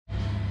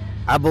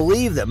I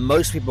believe that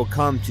most people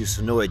come to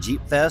Senoia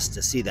Jeep Fest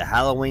to see the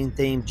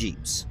Halloween-themed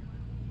Jeeps.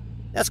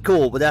 That's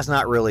cool, but that's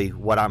not really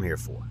what I'm here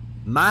for.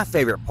 My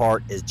favorite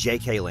part is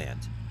JK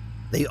Land.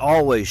 They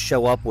always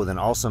show up with an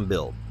awesome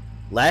build.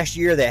 Last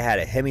year they had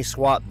a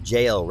Hemi-swap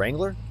JL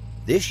Wrangler.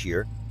 This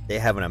year they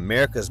have an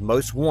America's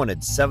Most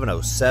Wanted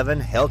 707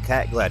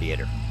 Hellcat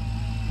Gladiator.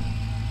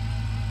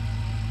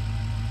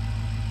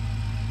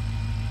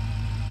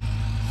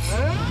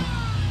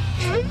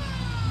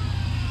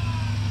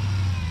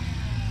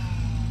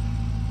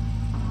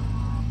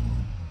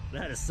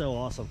 That is so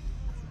awesome.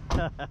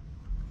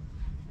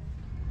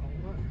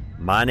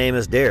 My name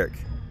is Derek.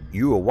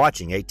 You are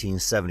watching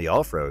 1870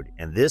 Off-Road,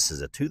 and this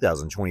is a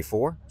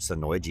 2024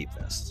 Senoia Jeep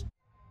Fest.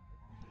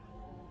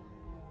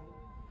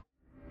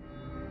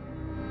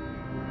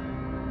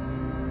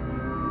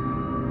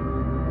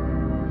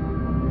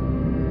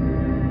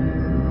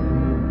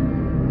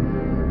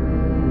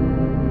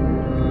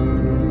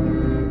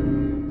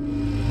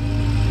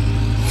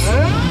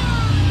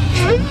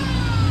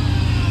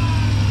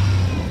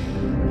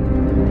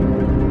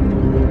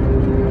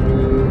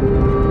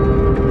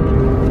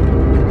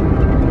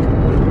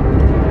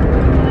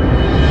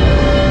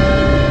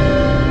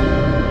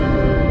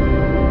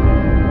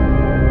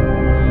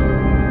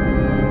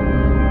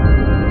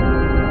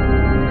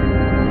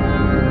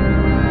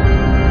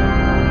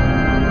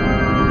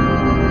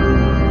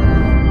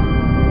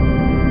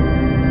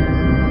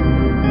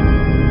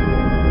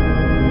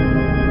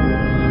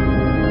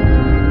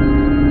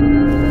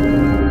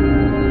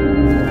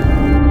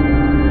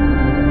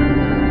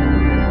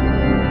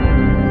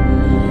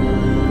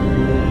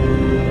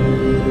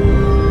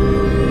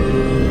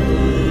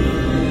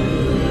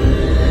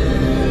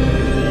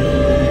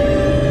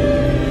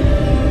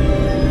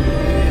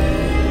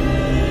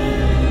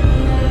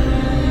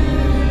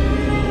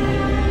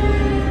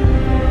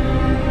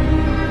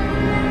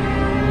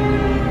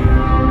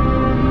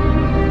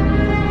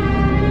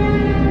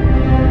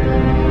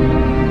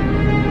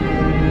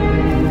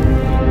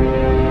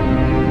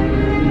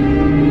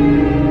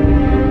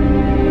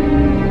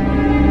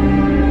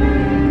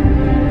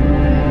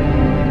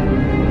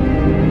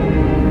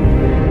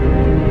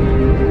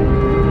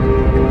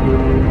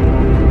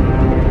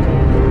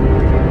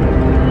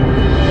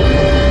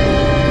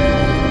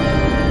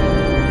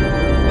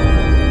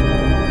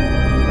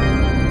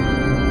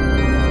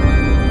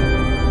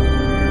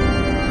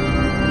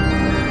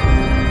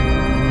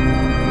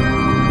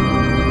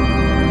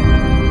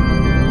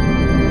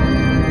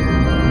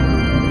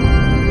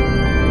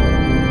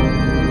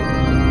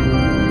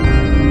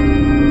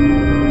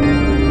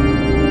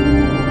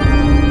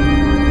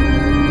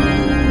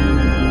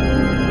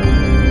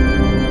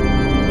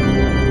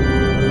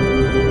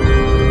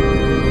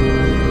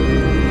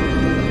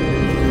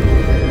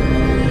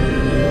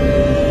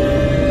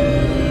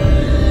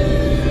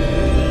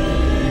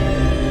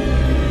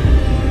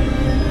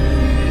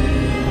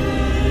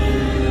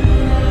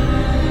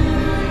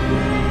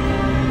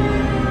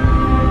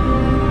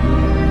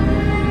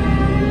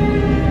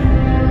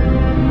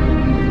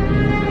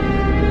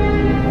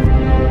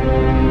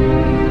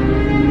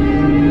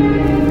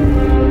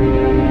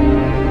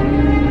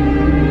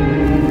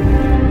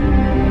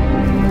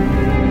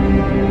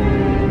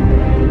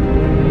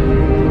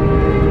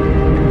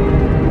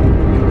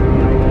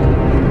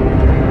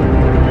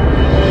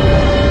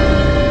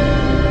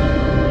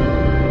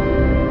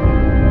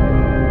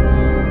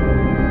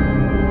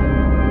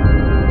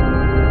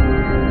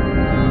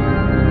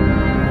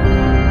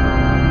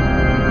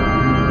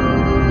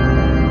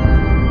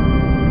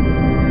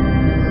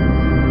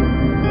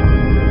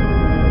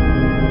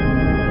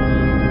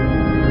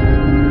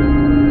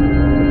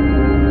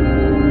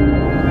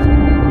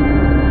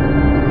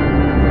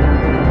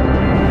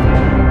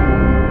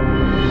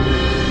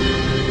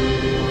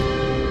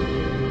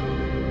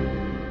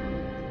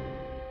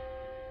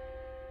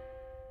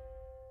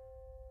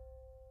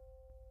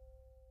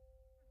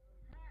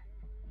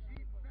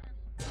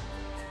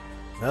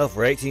 Well,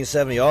 for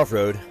 1870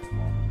 Off-Road,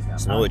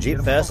 Senoia Jeep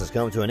Fest has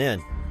come to an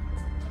end.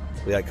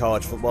 We got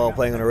college football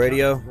playing on the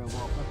radio.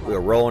 We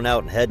were rolling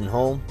out and heading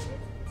home.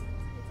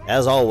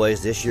 As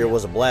always, this year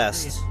was a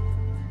blast.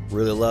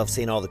 Really loved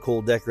seeing all the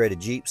cool decorated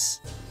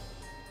Jeeps.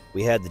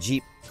 We had the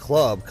Jeep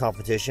Club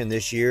competition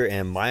this year,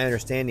 and my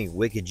understanding,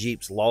 Wicked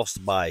Jeeps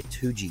lost by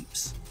 2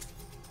 Jeeps.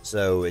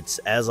 So it's,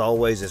 as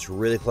always, it's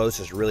really close,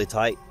 it's really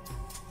tight.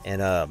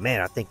 And man,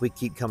 I think we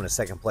keep coming to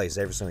second place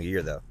every single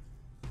year though.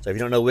 So if you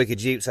don't know Wicked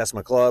Jeeps, that's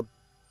my club.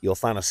 You'll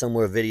find a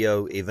similar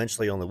video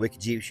eventually on the Wicked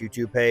Jeeps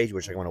YouTube page,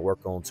 which I'm going to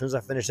work on as soon as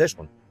I finish this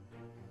one.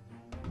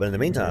 But in the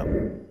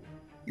meantime,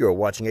 you are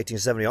watching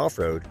 1870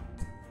 Off-Road.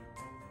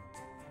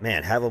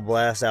 Man, have a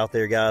blast out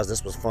there, guys.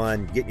 This was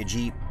fun. Get in your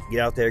Jeep, get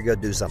out there, go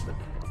do something.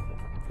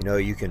 You know,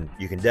 you can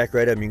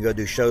decorate them. You can go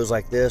do shows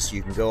like this.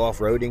 You can go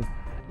off-roading.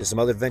 There's some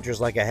other adventures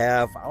like I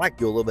have. I like to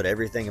do a little bit of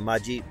everything in my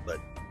Jeep,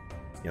 but,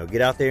 you know, get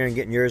out there and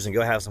get in yours and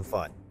go have some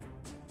fun.